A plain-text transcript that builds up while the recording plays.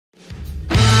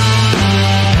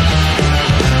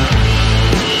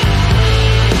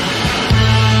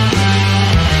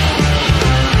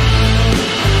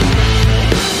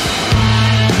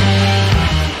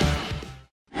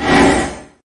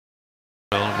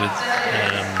with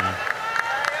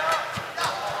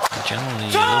generally a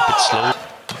little bit slow.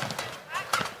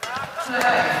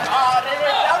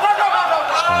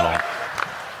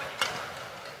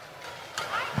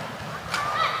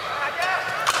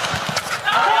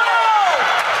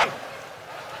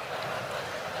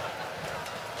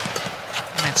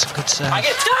 That's a good serve.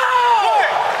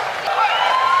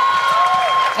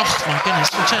 Oh my goodness,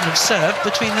 return of serve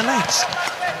between the legs.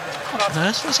 What on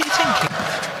earth was he thinking?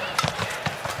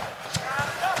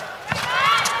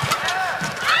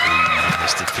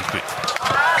 Missed it, Fikri.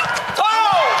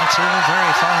 It's all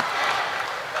very fine.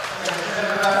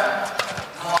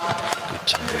 Good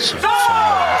tumble serve from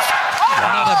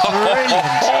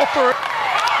Brilliant.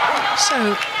 So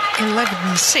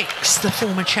 11-6, the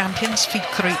former champions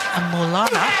Fikri and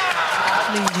Maulana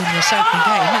leading this opening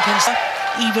game against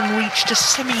even reached a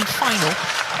semi-final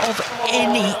of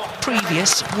any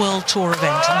previous World Tour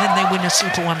event, and then they win a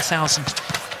Super 1000.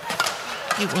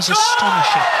 It was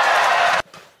astonishing.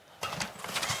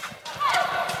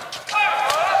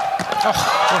 Oh,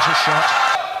 what a shot.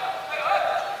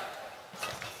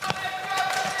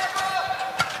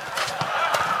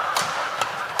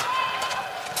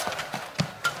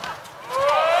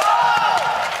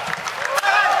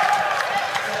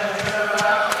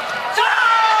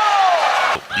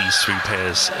 these three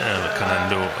pairs,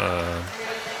 Canando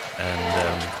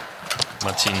and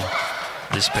Martin,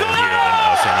 this pair here,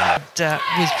 and Fernand.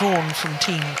 Withdrawn from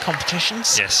team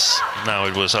competitions. Yes, now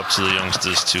it was up to the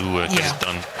youngsters to get it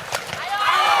done.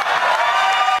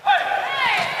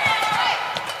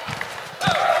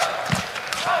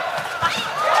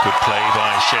 Good play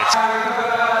by Shetty.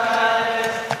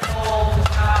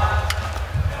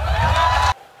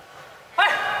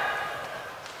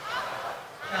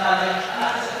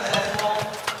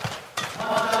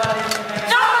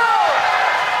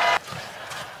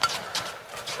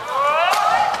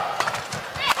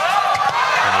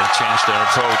 Changed their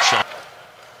approach.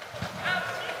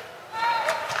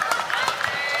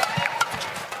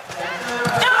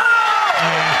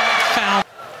 Foul.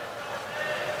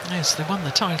 Yes, they won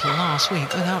the title last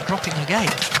week without dropping a game.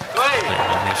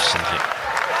 Magnificently.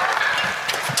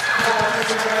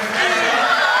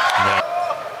 No.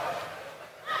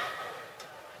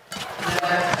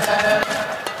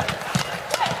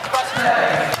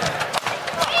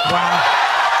 Wow.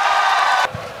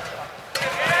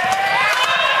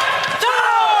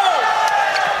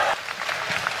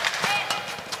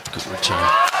 Good return.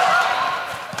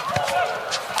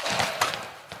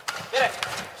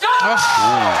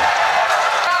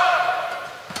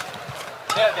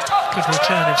 Good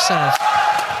return of serve.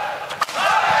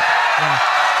 Yeah.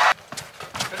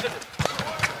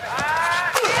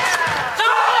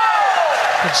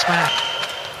 Good smack.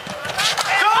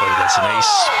 Oh, that's an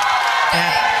ace.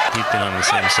 Yeah. He'd been on the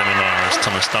same seminar as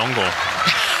Thomas Daungård.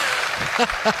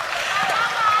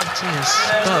 It is,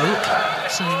 though,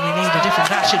 saying we need a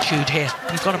different attitude here.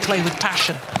 You've got to play with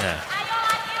passion. Yeah.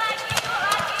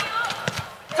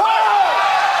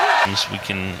 We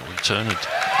can return it.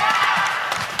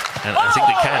 And I think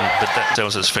they can, but that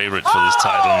was his favorite for this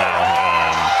title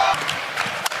now.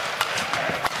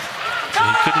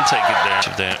 He couldn't take it there to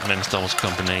their men's doubles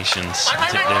combinations.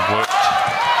 I think they worked.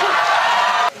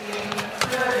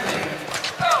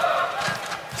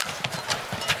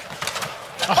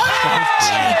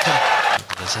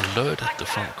 There's alert at the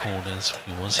front court as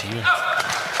he was here.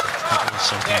 That was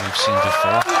something we've seen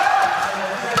before.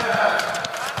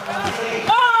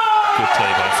 Good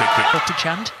play by Fikri. Dr.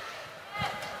 Chand.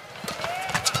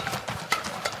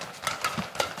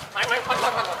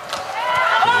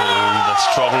 Oh, that's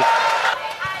trouble.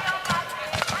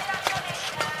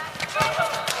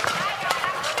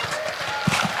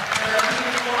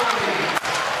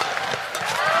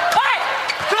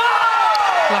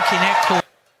 Lucky net call.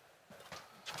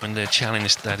 When they're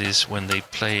challenged, that is when they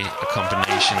play a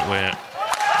combination where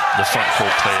the front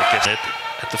court player gets it.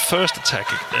 At the first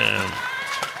attack,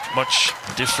 much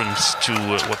difference to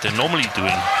what they're normally doing.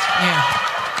 Yeah.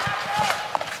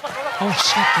 Oh,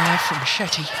 slip there from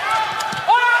Shetty.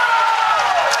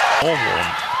 More warm,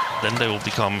 then they will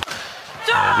become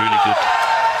really good.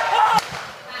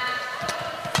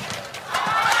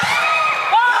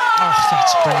 Oh,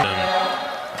 that's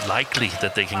brilliant. Likely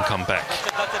that they can come back.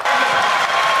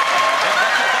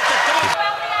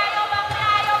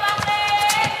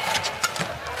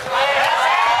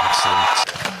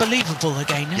 Excellent. Unbelievable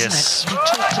again, isn't Yes. it? You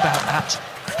talked about that.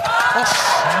 Off,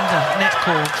 another net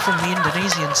call from the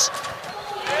Indonesians.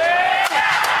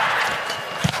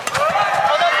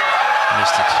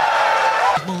 Missed it.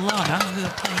 Maulana, who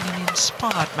are playing an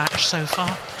inspired match so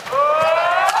far.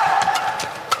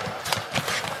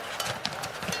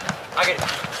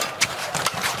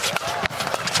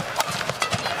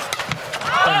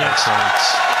 Excellent.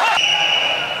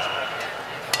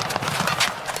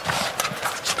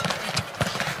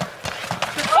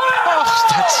 Oh,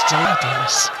 that's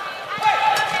fabulous.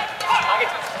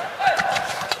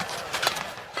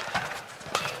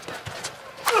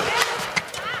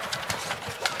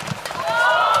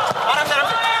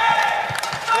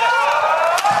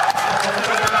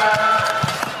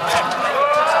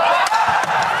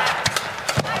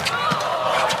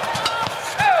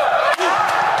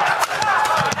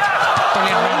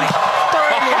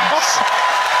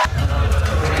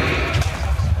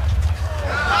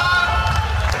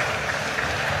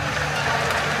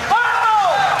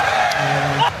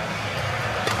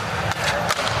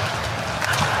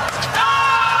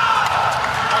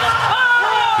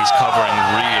 He's covering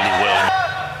really well.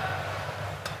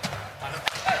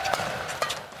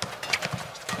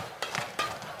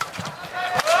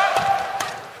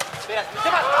 Yeah.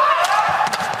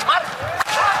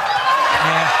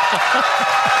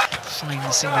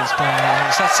 Fine singles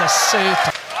balls. That's a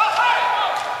super.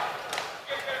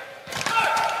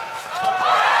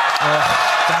 Oh,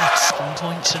 that's 1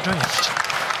 point adrift.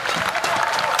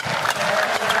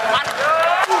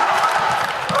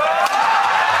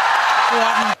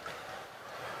 One.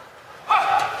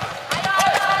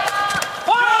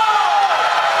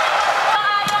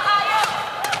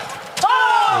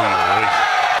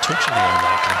 Totally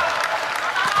unlikely.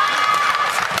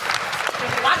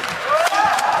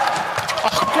 Oh,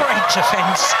 great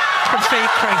defence from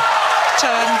Fikri.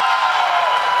 Turn.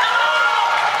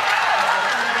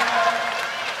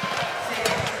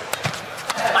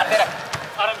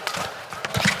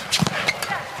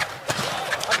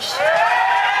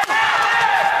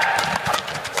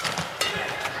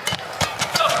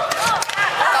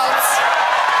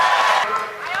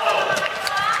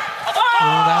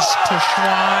 Oh, that's pushed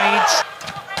wide.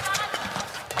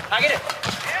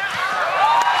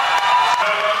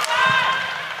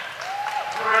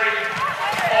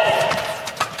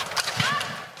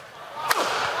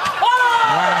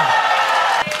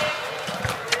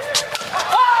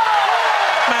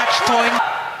 Match point.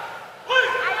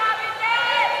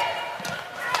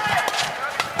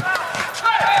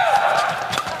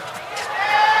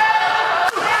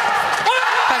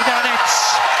 Bagas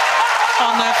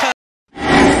on their first.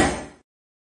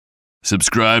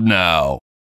 Subscribe now.